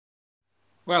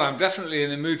Well, I'm definitely in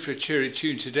the mood for a cheery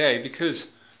tune today because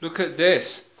look at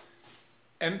this.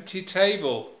 Empty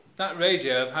table. That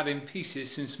radio I've had in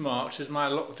pieces since March as my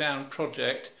lockdown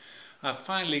project. I've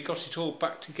finally got it all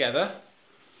back together.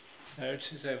 There it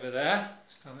is over there,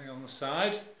 standing on the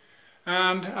side.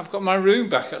 And I've got my room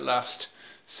back at last.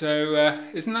 So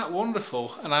isn't that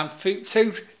wonderful? And I'm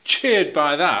so cheered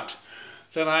by that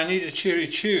I need a cheery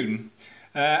tune.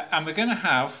 And we're going to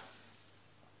have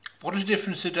What a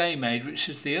Difference a Day Made, which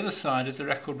is the other side of the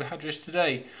record we had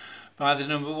yesterday by the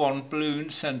No.1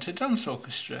 Balloon Centre Dance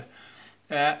Orchestra.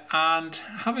 And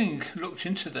having looked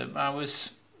into them, I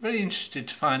was very interested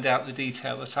to find out the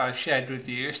detail that I shared with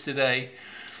you yesterday,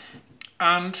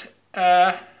 and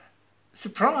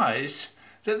surprised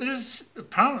that there's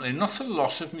apparently not a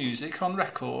lot of music on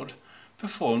record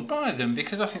performed by them,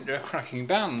 because I think they're a cracking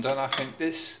band, and I think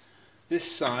this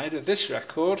side of this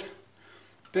record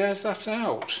bears that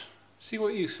out. See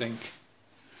what you think.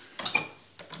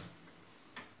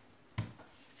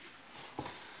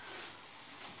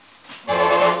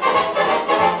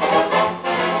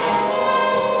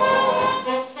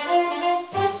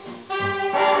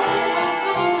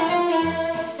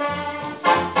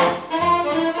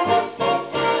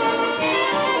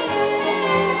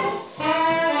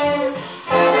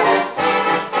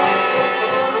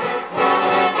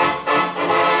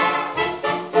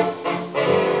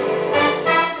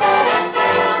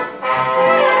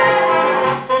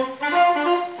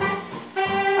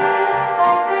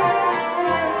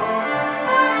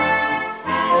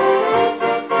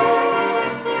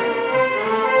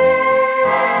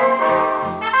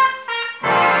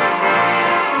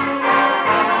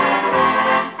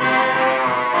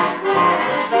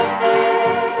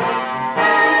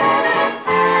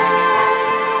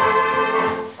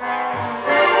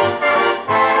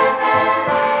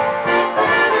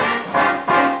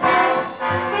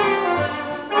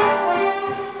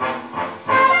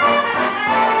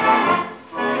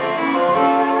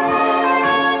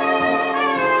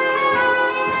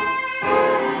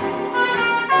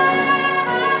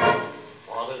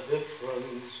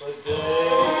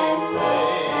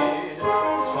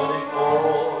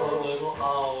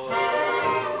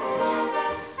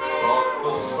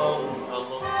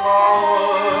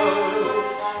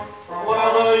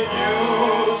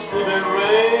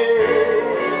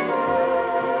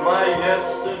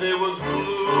 Yesterday was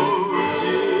blue,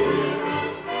 dear.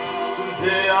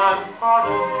 Today I'm part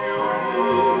of you,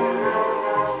 dear.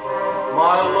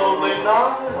 My lonely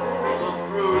nights are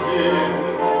through, dear,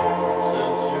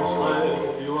 since you said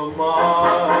you were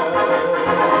mine.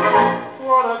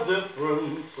 What a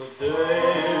difference a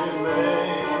day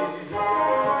made.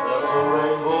 There's a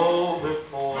rainbow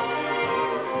before me.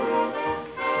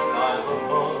 Skies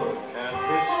above can't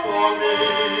be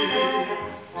stormy.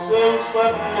 Since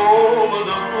that moment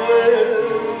of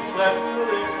bliss, that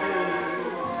thrilling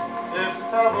kiss, it's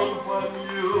heaven when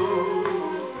you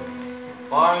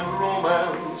find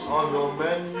romance on your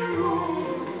menu.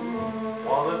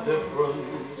 What a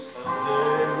difference a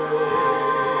day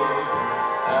made,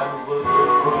 and the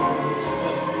difference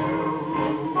is you.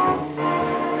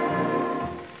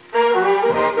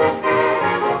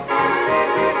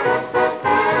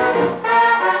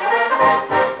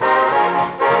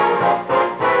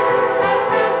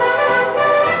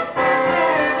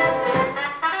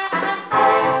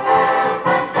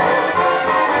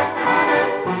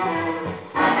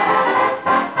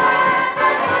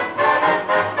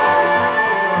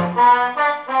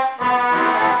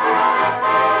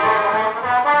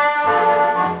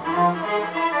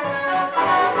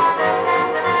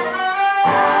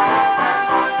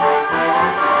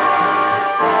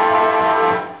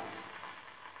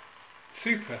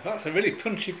 Super, that's a really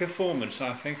punchy performance.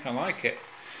 I think I like it.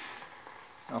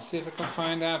 I'll see if I can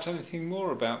find out anything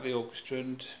more about the orchestra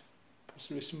and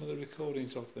possibly some other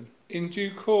recordings of them in due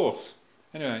course.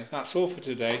 Anyway, that's all for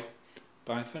today.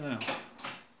 Bye for now.